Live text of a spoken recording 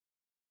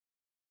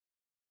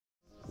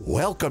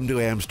Welcome to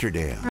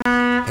Amsterdam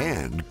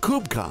and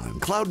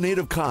KubeCon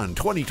CloudNativeCon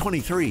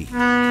 2023.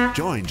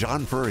 Join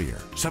John Furrier,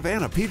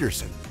 Savannah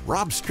Peterson,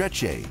 Rob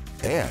Strechay,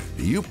 and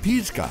you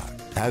Peascott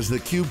as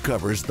theCUBE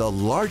covers the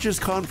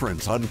largest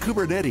conference on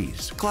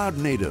Kubernetes, cloud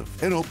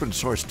native, and open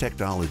source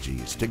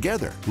technologies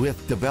together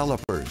with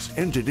developers,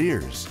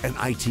 engineers, and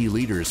IT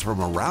leaders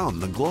from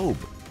around the globe.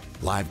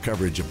 Live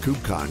coverage of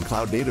KubeCon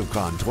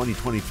CloudNativeCon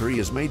 2023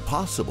 is made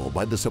possible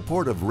by the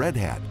support of Red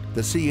Hat,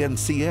 the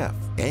CNCF,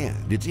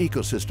 and its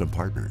ecosystem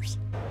partners.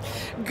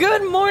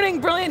 Good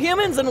morning, brilliant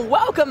humans, and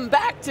welcome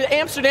back to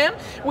Amsterdam.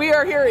 We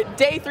are here at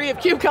day 3 of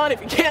KubeCon,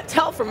 if you can't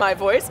tell from my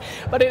voice,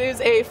 but it is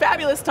a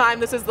fabulous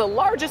time. This is the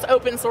largest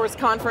open source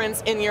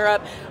conference in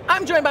Europe.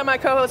 I'm joined by my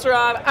co-host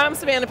Rob, I'm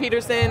Savannah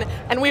Peterson,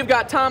 and we've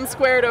got Tom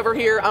Squared over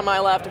here on my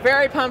left.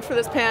 Very pumped for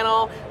this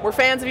panel. We're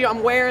fans of you.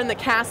 I'm wearing the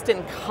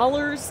Kasten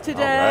colors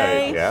today.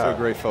 All right, yeah. So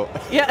grateful.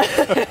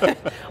 Yeah,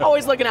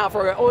 always looking out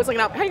for it, always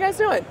looking out. How you guys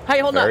doing? How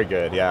you holding up? Very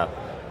good, yeah.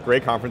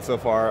 Great conference so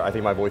far. I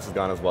think my voice is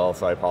gone as well,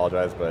 so I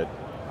apologize, but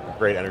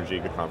great energy,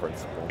 good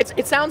conference.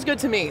 It sounds good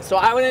to me, so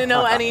I wouldn't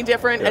know any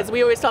different. Yeah. As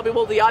we always tell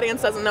people, the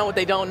audience doesn't know what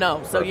they don't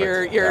know. So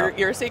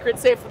your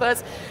secret's safe with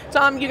us.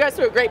 Tom, you guys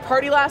threw a great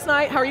party last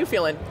night. How are you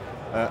feeling?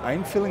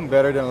 I'm feeling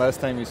better than last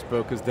time we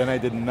spoke, because then I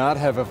did not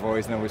have a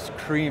voice and I was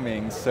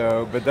screaming,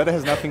 but that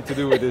has nothing to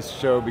do with this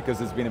show because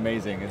it's been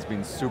amazing. It's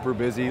been super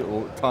busy,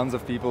 tons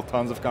of people,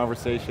 tons of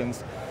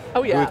conversations.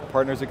 Oh yeah. Good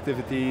partners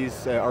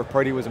activities. Our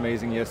party was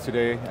amazing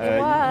yesterday. It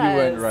was. You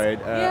went, right?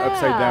 Yeah.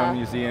 Upside Down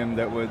Museum,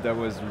 that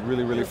was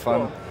really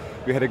fun. Cool.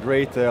 We had a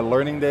great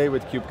learning day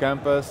with Cube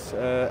Campus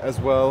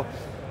as well.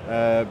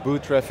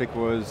 Booth traffic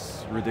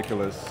was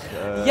ridiculous.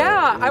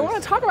 I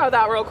want to talk about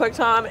that real quick,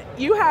 Tom.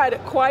 You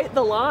had quite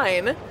the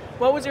line.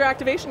 What was your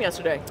activation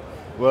yesterday?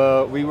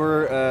 Well, we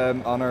were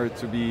honored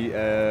to be,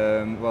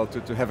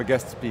 to have a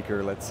guest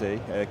speaker, let's say.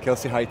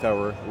 Kelsey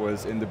Hightower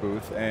was in the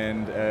booth,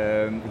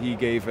 and he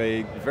gave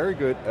a very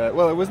good, it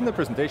wasn't a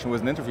presentation, it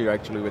was an interview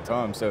actually with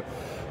Tom, so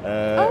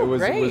it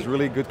was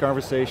really good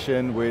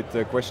conversation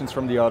with questions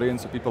from the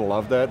audience, so people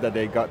loved that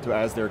they got to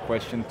ask their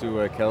question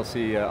to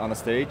Kelsey on a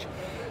stage.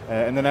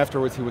 And then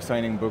afterwards he was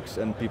signing books,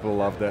 and people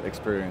loved that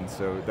experience,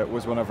 so that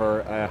was one of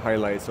our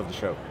highlights of the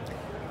show.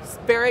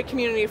 Very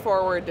community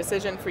forward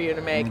decision for you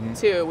to make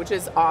too, which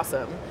is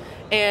awesome.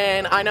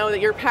 And I know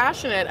that you're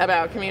passionate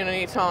about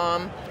community,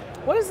 Tom.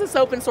 What does this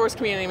open source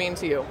community mean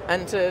to you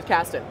and to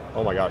Kasten?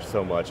 Oh my gosh,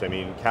 so much. I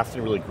mean,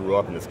 Kasten really grew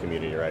up in this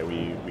community, right?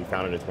 We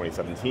founded in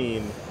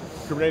 2017.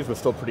 Kubernetes was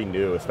still pretty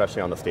new,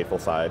 especially on the stateful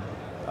side.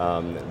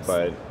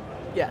 But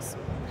yes.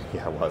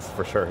 Yeah, it was,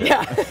 for sure.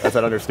 Yeah. That's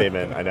an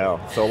understatement, I know.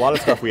 So a lot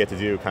of stuff we had to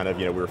do,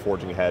 we were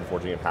forging ahead,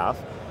 forging a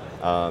path.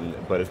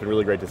 But it's been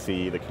really great to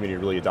see the community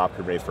really adopt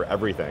Kubernetes for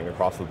everything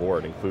across the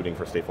board, including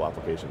for stateful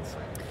applications.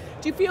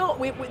 Do you feel,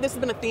 this has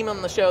been a theme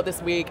on the show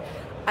this week,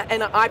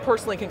 and I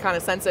personally can kind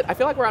of sense it, I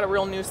feel like we're at a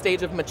real new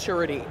stage of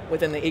maturity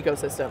within the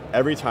ecosystem.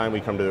 Every time we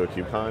come to a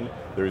KubeCon,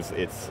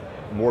 it's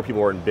more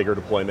people are in bigger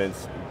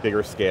deployments,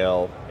 bigger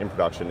scale, in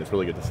production. It's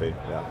really good to see,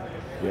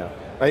 Yeah.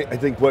 I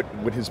think what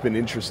has been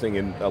interesting,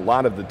 and a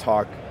lot of the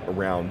talk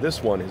around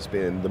this one has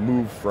been the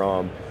move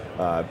from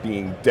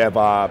being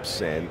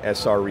DevOps and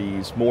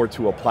SREs more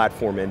to a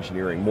platform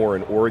engineering, more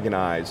an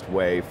organized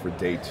way for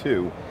day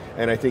 2.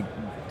 And I think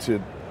to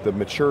the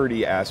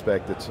maturity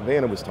aspect that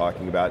Savannah was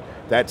talking about,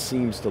 that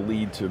seems to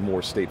lead to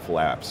more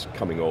stateful apps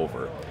coming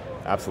over.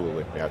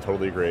 Absolutely, yeah, I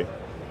totally agree.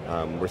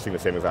 We're seeing the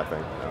same exact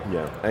thing.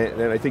 Yeah,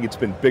 and I think it's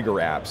been bigger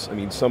apps. I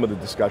mean, some of the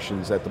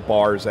discussions at the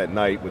bars at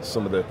night with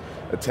some of the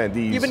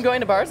attendees. You've been going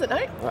to bars at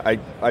night?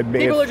 I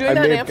may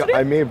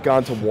have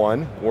gone to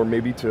 1 or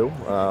maybe 2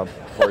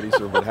 parties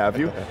or what have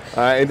you.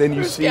 And then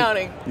you see,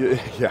 counting?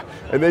 Yeah,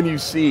 and then you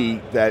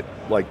see that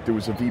there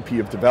was a VP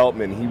of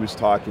development. He was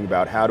talking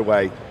about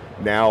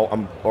now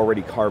I'm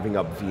already carving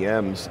up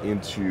VMs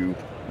into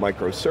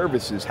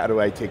microservices. How do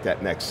I take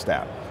that next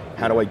step?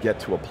 How do I get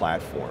to a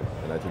platform?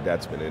 And I think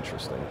that's been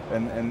interesting.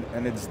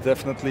 And it's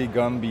definitely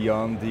gone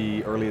beyond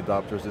the early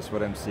adopters, is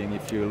what I'm seeing.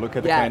 If you look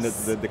at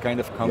the kind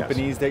of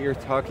companies that you're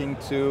talking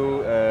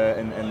to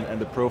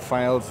and the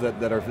profiles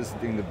that are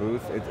visiting the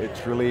booth,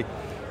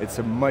 it's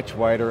a much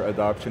wider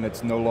adoption.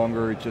 It's no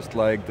longer just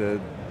like the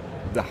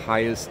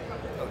highest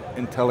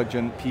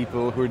intelligent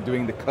people who are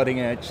doing the cutting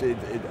edge.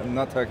 I'm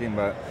not talking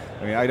about,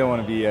 I don't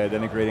want to be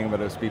denigrating about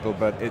those people,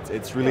 but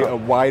it's really a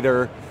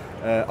wider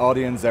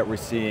audience that we're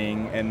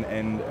seeing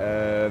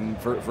and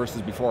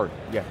versus before.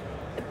 Yeah.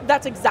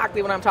 That's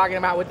exactly what I'm talking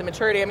about with the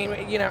maturity. I mean,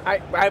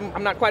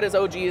 I'm not quite as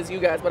OG as you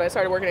guys, but I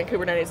started working in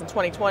Kubernetes in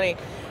 2020,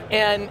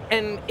 and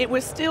it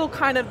was still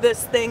kind of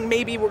this thing,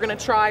 maybe we're going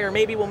to try, or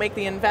maybe we'll make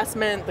the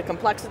investment. The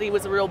complexity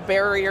was a real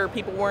barrier.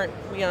 People weren't,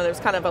 there's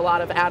kind of a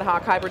lot of ad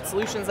hoc hybrid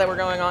solutions that were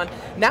going on.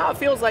 Now it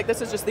feels like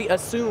this is just the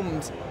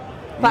assumed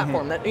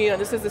platform, that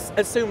this is this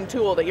assumed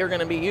tool that you're going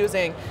to be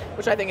using,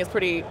 which I think is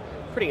pretty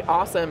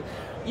awesome.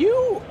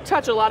 You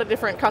touch a lot of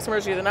different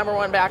customers. You're the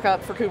 #1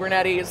 backup for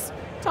Kubernetes.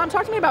 Tom,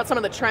 talk to me about some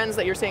of the trends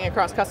that you're seeing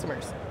across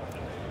customers.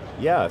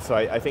 Yeah, so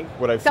I think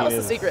what I've seen is... Tell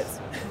us the secrets.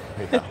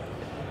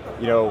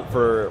 Yeah.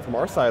 From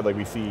our side,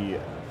 we see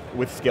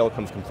with scale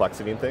comes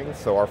complexity in things,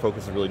 so our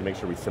focus is really to make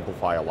sure we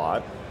simplify a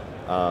lot.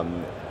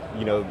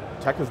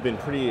 Tech has been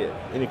pretty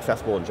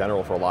inaccessible in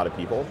general for a lot of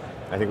people.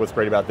 I think what's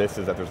great about this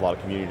is that there's a lot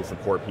of community to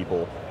support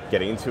people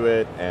getting into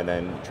it and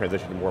then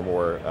transition to more and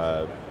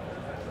more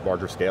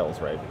larger scales,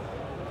 right?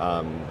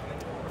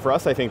 For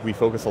us, I think we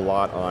focus a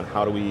lot on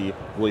how do we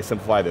really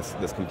simplify this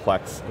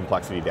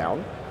complexity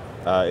down.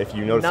 If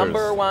you notice,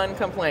 number one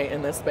complaint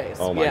in this space.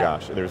 Oh my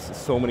gosh, there's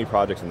so many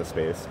projects in this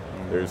space.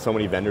 There's so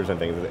many vendors and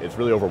things. It's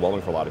really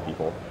overwhelming for a lot of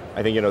people.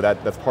 I think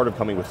that's part of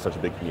coming with such a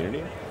big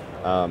community.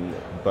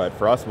 But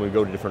for us, when we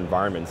go to different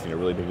environments,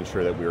 really making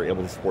sure that we're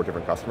able to support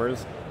different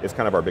customers is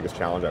kind of our biggest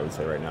challenge, I would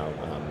say, right now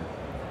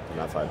on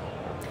that side.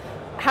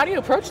 How do you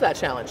approach that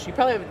challenge? You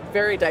probably have a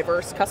very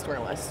diverse customer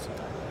list.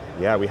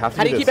 Yeah, we have to.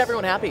 How do you keep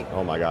everyone happy?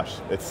 Oh my gosh,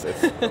 it's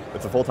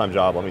it's a full-time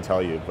job, let me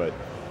tell you. But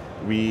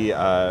we,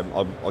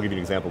 I'll give you an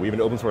example. We have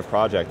an open source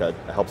project that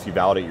helps you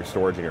validate your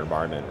storage in your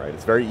environment, right?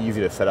 It's very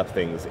easy to set up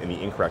things in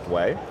the incorrect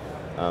way.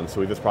 So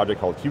we have this project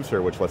called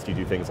KubeCon, which lets you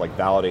do things like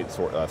validate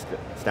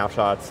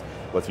snapshots,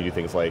 lets you do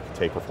things like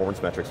take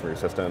performance metrics from your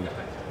system.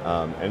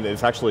 And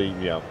it's actually,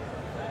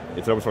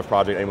 it's an open source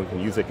project, anyone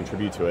can use it,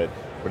 contribute to it,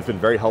 but it's been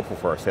very helpful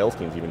for our sales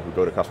teams even who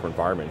go to customer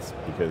environments,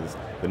 because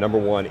the number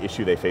one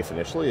issue they face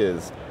initially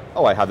is,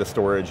 oh, I have this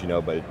storage,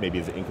 but it maybe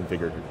is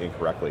configured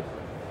incorrectly.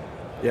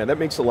 Yeah, that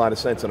makes a lot of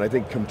sense, and I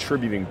think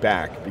contributing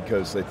back,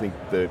 because I think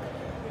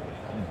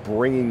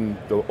bringing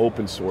the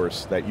open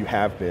source that you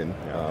have been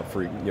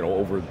for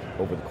over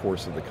the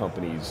course of the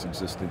company's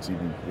existence,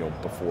 even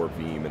before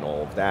Veeam and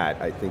all of that,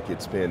 I think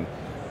it's been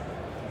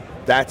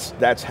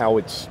that's how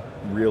it's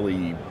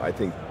really, I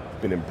think,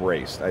 been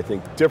embraced. I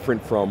think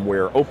different from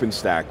where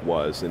OpenStack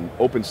was, and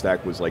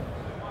OpenStack was like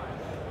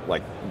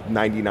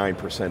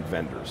 99%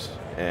 vendors,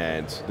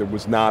 and there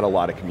was not a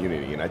lot of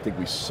community. And I think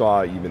we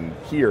saw even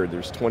here,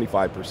 there's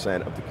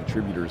 25% of the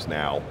contributors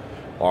now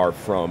are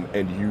from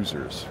end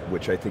users,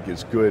 which I think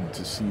is good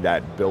to see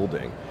that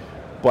building.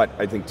 But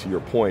I think to your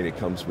point, it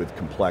comes with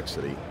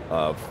complexity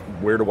of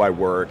where do I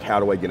work, how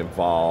do I get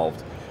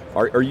involved?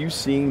 Are you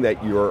seeing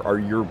that are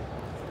your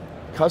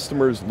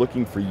customers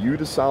looking for you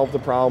to solve the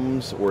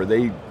problems, or are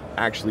they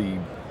actually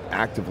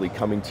actively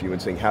coming to you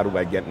and saying, how do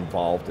I get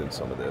involved in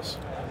some of this?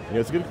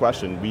 It's a good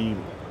question.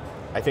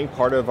 I think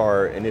part of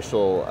our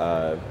initial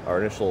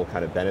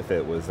kind of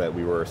benefit was that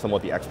we were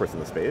somewhat the experts in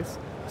the space.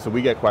 So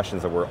we get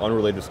questions that were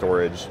unrelated to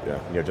storage,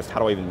 just how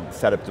do I even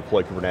set up,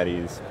 deploy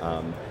Kubernetes?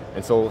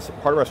 And so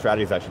part of our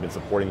strategy has actually been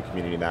supporting the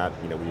community in that.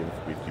 We have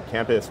KubeCon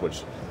Campus,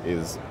 which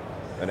is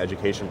an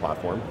education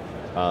platform.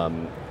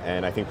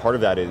 And I think part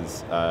of that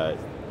is,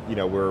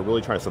 we're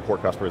really trying to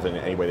support customers in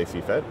any way they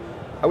see fit.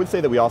 I would say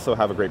that we also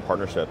have a great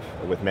partnership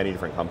with many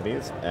different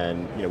companies,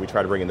 and we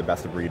try to bring in the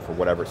best of breed for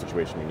whatever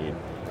situation you need.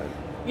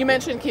 You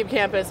mentioned KubeCon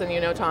Campus,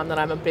 and Tom, that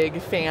I'm a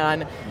big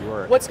fan. You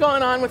are. What's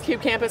going on with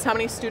KubeCon Campus? How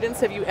many students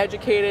have you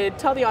educated?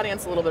 Tell the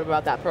audience a little bit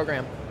about that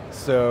program.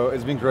 So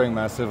it's been growing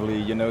massively.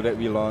 You know that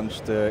we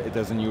launched it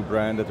as a new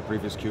brand at the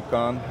previous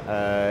KubeCon,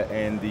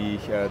 and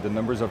the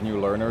numbers of new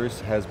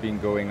learners has been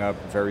going up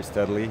very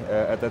steadily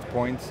at that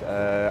point.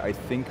 I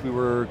think we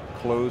were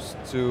close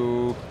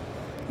to,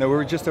 no, we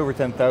were just over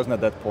 10,000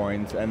 at that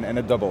point, and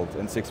it doubled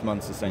in 6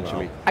 months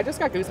essentially. Wow. I just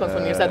got goosebumps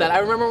when you said that. I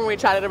remember when we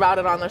chatted about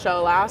it on the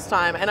show last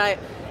time, and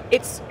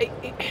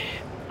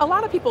a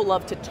lot of people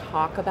love to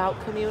talk about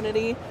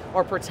community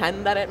or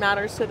pretend that it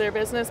matters to their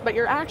business, but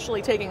you're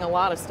actually taking a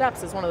lot of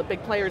steps as one of the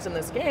big players in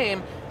this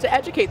game to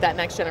educate that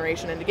next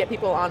generation and to get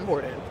people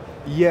onboarded.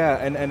 Yeah,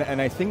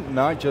 and I think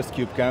not just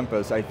KubeCon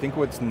Campus. I think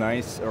what's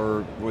nice,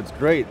 or what's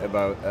great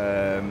about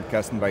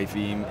Kasten by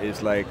Veeam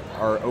is like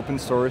our open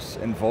source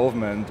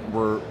involvement,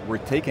 we're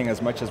taking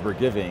as much as we're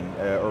giving,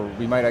 or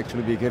we might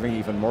actually be giving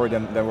even more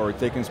than what we're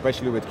taking,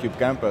 especially with KubeCon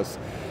Campus.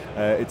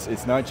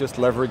 It's not just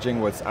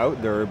leveraging what's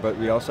out there, but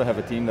we also have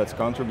a team that's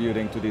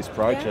contributing to these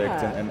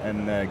projects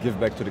and give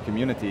back to the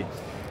community.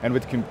 And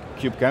with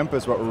KubeCon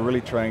Campus, what we're really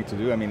trying to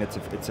do, I mean, it's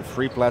a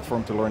free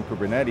platform to learn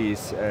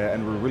Kubernetes,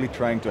 and we're really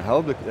trying to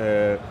help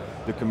the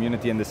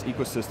community and this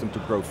ecosystem to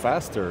grow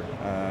faster,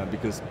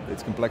 because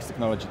it's complex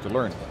technology to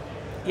learn.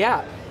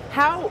 Yeah,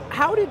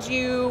 how did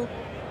you,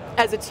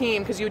 as a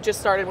team, because you just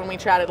started when we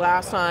chatted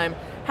last time,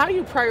 how do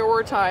you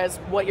prioritize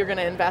what you're going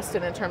to invest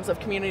in terms of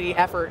community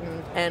effort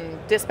and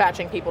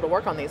dispatching people to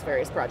work on these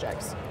various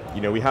projects?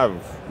 We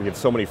have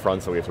so many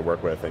fronts that we have to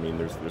work with. I mean,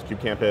 there's KubeCon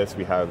Campus,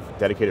 we have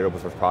dedicated open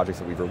source projects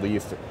that we've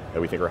released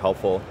that we think are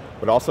helpful,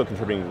 but also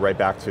contributing right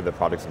back to the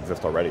projects that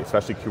exist already,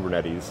 especially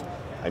Kubernetes.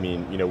 I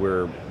mean,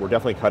 we're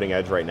definitely cutting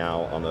edge right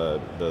now on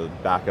the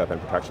backup and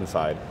protection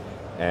side.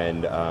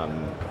 And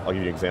I'll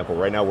give you an example.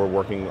 Right now we're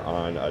working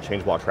on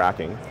change block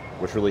tracking,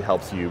 which really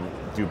helps you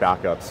do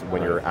backups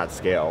when you're at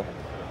scale.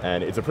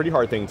 And it's a pretty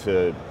hard thing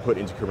to put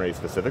into Kubernetes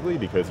specifically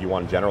because you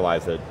want to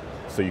generalize it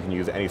so you can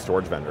use any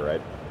storage vendor,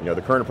 right?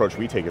 The current approach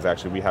we take is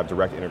actually we have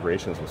direct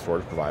integrations with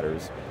storage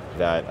providers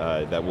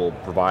that will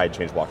provide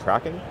change block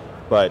tracking,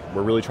 but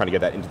we're really trying to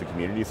get that into the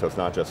community so it's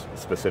not just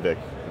specific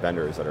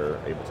vendors that are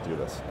able to do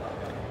this.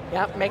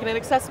 Yep, making it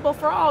accessible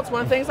for all. It's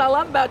one of the things I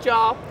love about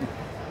y'all.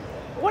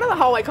 One of the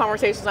hallway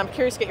conversations, I'm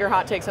curious to get your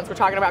hot take since we're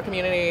talking about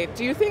community.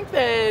 Do you think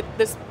that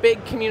this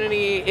big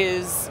community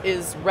is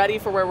ready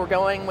for where we're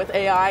going with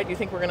AI? Do you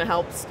think we're going to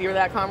help steer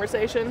that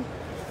conversation?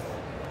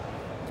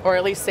 Or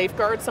at least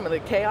safeguard some of the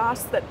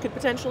chaos that could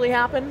potentially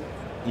happen?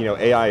 You know,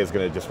 AI is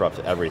going to disrupt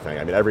everything.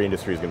 I mean, every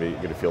industry is going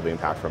to feel the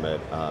impact from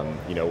it.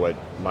 You know, what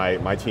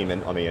my team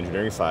on the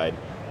engineering side,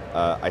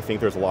 I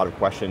think there's a lot of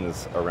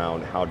questions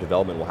around how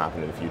development will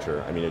happen in the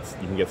future. I mean, you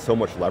can get so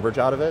much leverage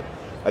out of it.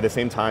 At the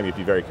same time, you have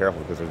to be very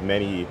careful because there's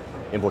many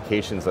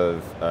implications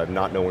of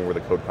not knowing where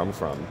the code comes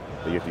from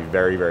that you have to be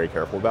very, very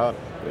careful about.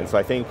 And so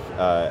I think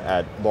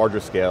at larger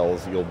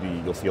scales,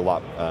 you'll see a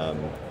lot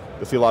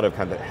of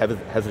kind of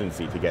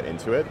hesitancy to get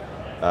into it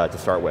to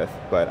start with.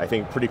 But I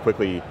think pretty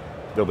quickly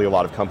there'll be a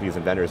lot of companies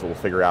and vendors that will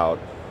figure out,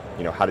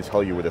 you know, how to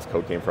tell you where this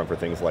code came from for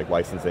things like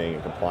licensing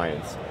and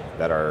compliance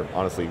that are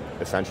honestly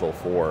essential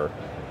for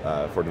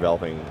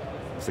developing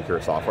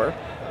secure software.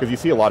 Because you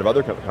see a lot of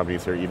other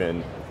companies here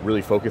even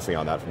really focusing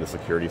on that from the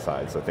security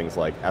side. So things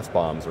like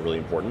SBOMs are really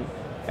important.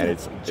 And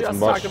it's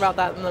talked about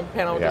that in the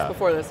panel just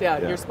before this.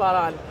 Yeah, you're spot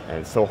on. And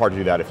it's so hard to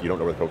do that if you don't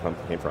know where the code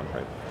came from,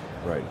 right?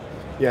 Right.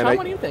 Yeah. Tom,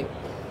 what do you think?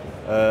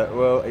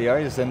 Well, AI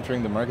is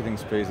entering the marketing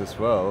space as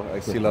well. I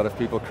see a lot of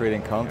people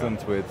creating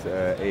content with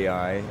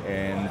AI,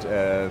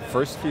 and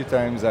first few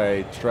times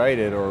I tried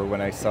it, or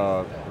when I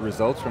saw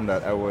results from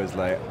that, I was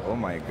like, oh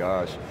my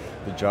gosh,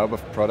 the job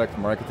of product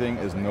marketing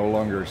is no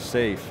longer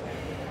safe.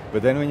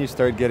 But then when you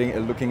start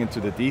looking into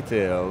the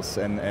details,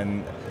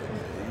 and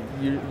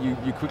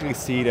you quickly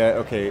see that,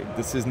 okay,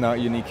 this is not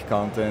unique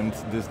content,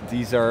 this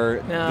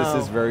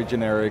is very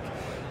generic.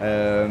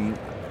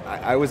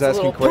 I was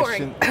asking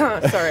questions.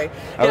 Sorry.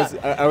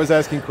 I was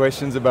asking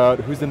questions about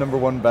who's the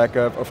 #1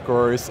 backup, of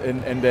course,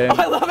 and then. Oh,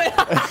 I love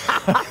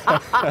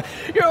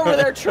it. You're over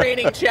there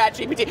training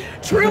ChatGPT.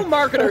 True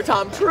marketer,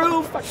 Tom.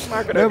 True fucking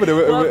marketer. No, but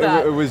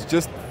it was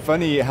just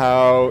funny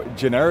how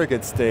generic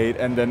it stayed,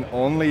 and then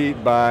only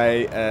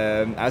by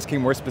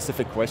asking more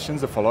specific questions,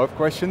 the follow-up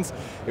questions,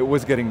 it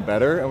was getting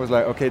better. I was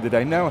like, okay, did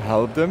I now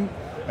help them?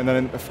 And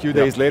then a few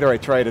days later, I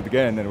tried it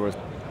again, and it was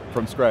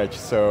from scratch,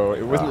 so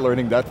it wasn't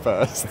learning that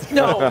fast.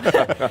 No,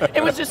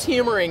 it was just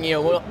humoring you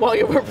while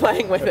you were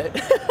playing with it.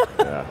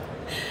 Yeah.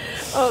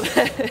 Oh,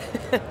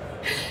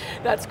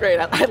 that's great.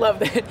 I love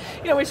that.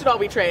 You know, we should all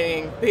be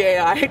training the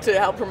AI to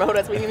help promote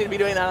us. We need to be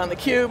doing that on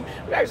theCUBE.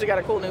 We've actually got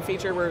a cool new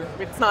feature.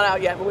 It's not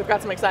out yet, but we've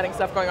got some exciting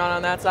stuff going on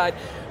that side.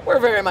 We're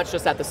very much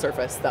just at the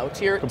surface, though,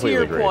 to your point.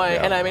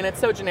 Yeah. And I mean, it's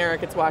so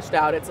generic, it's washed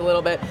out. It's a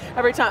little bit,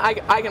 every time,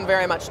 I can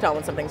very much tell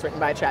when something's written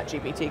by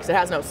ChatGPT, because it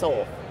has no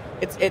soul.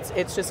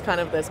 It's just kind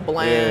of this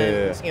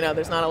bland, you know,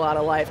 there's not a lot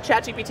of life.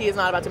 ChatGPT is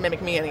not about to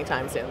mimic me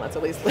anytime soon, let's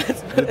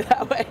put it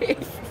that way.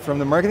 From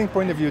the marketing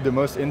point of view, the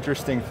most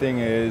interesting thing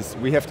is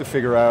we have to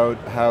figure out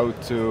how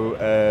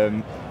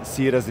to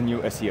see it as a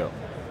new SEO.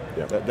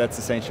 Yeah. That's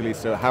essentially,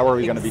 so how are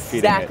we going to be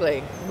feeding it?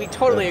 Exactly. We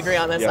totally agree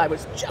on this. I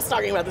was just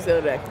talking about this the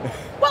other day.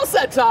 Well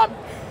said, Tom.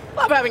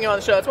 Love having you on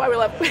the show. That's why we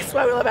love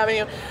having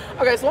you.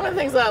 Okay, so one of the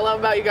things that I love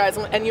about you guys,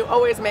 and you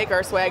always make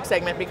our swag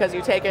segment because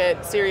you take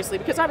it seriously,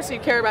 because obviously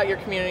you care about your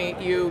community.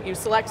 You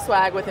select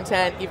swag with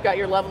intent. You've got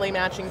your lovely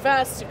matching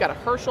vests. You've got a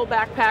Herschel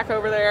backpack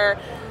over there.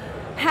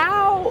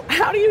 How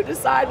do you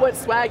decide what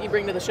swag you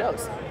bring to the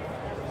shows?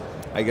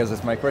 I guess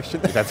that's my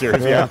question. That's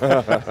yours, yeah.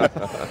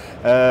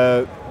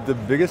 The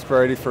biggest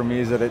priority for me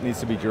is that it needs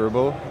to be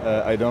durable.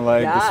 I don't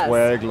like the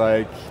swag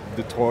like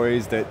the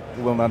toys that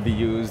will not be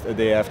used a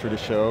day after the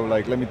show.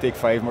 Like, let me take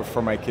 5 more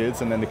for my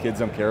kids, and then the kids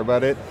don't care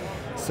about it.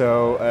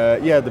 So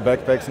yeah, the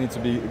backpacks need to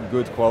be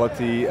good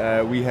quality.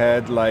 We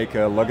had like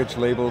luggage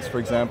labels, for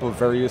example,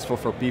 very useful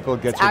for people.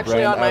 Get your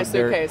brand out there.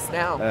 Actually on my suitcase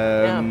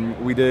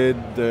now. We did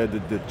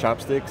the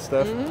chopstick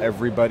stuff.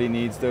 Everybody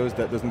needs those.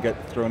 That doesn't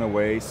get thrown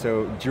away.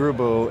 So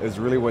durable is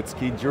really what's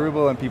key.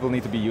 Durable, and people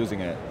need to be using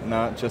it,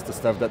 not just the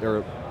stuff that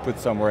are put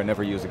somewhere and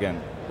never use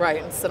again.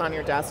 Right, and sit on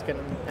your desk and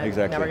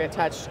never get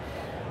touched.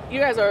 You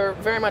guys are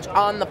very much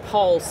on the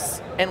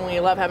pulse, and we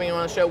love having you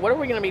on the show. What are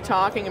we going to be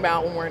talking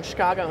about when we're in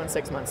Chicago in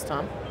 6 months,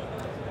 Tom?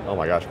 Oh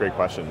my gosh, great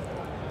question.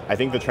 I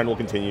think the trend will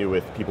continue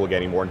with people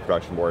getting more into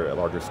production, more at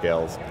larger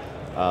scales.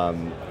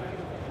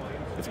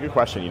 It's a good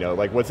question. You know,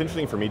 like what's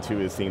interesting for me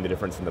too is seeing the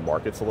difference in the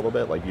markets a little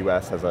bit. Like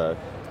US has a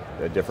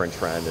different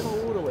trend. And,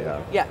 totally.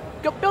 Yeah.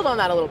 Go build on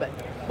that a little bit.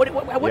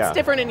 What's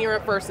different in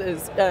Europe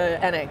versus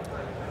NA?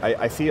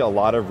 I see a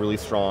lot of really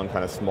strong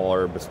kind of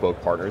smaller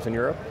bespoke partners in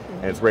Europe,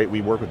 and it's great.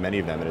 We work with many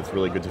of them, and it's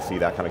really good to see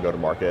that kind of go to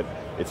market.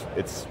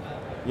 It's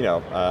you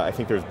know, I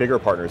think there's bigger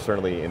partners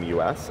certainly in the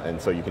US,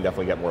 and so you can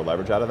definitely get more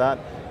leverage out of that.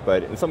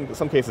 But in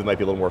some cases, it might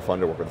be a little more fun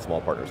to work with the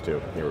small partners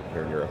too here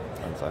in Europe.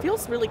 It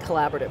feels really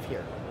collaborative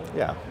here.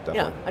 Yeah, definitely.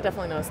 Yeah, I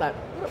definitely noticed that.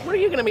 What are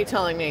you going to be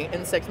telling me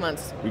in 6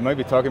 months? We might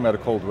be talking about a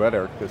cold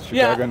weather, because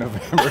Chicago in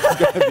November is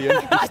going to be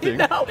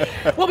interesting. I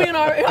know. We'll be in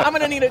our. I'm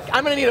going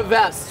to need a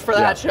vest for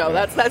that show.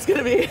 Yeah. That's going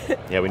to be.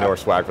 Yeah, we know our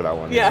swag for that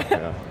one.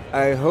 Yeah.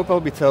 I hope I'll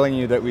be telling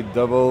you that we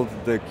doubled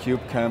the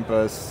CUBE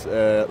campus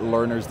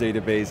learners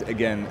database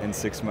again in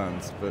 6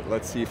 months. But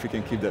let's see if we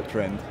can keep that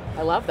trend.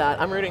 I love that.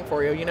 I'm rooting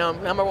for you. You know, I'm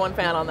 #1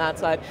 fan on that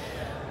side.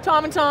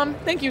 Tom and Tom,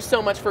 thank you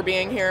so much for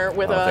being here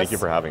with us. Thank you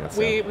for having us.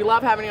 We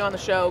love having you on the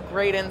show.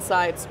 Great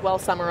insights, well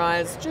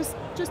summarized, just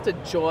a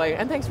joy.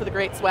 And thanks for the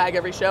great swag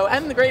every show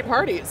and the great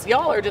parties.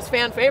 Y'all are just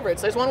fan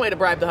favorites. There's one way to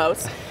bribe the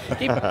hosts.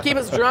 Keep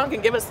us drunk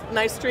and give us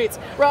nice treats.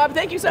 Rob,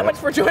 thank you so much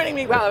for joining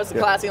me. Wow, that was a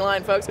classy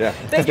line, folks. Yeah.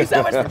 Thank you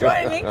so much for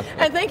joining me.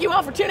 And thank you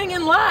all for tuning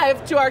in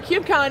live to our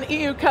KubeCon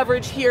EU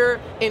coverage here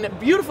in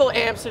beautiful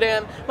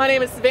Amsterdam. My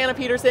name is Savannah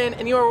Peterson,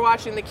 and you are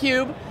watching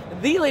theCUBE,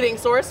 the leading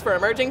source for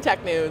emerging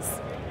tech news.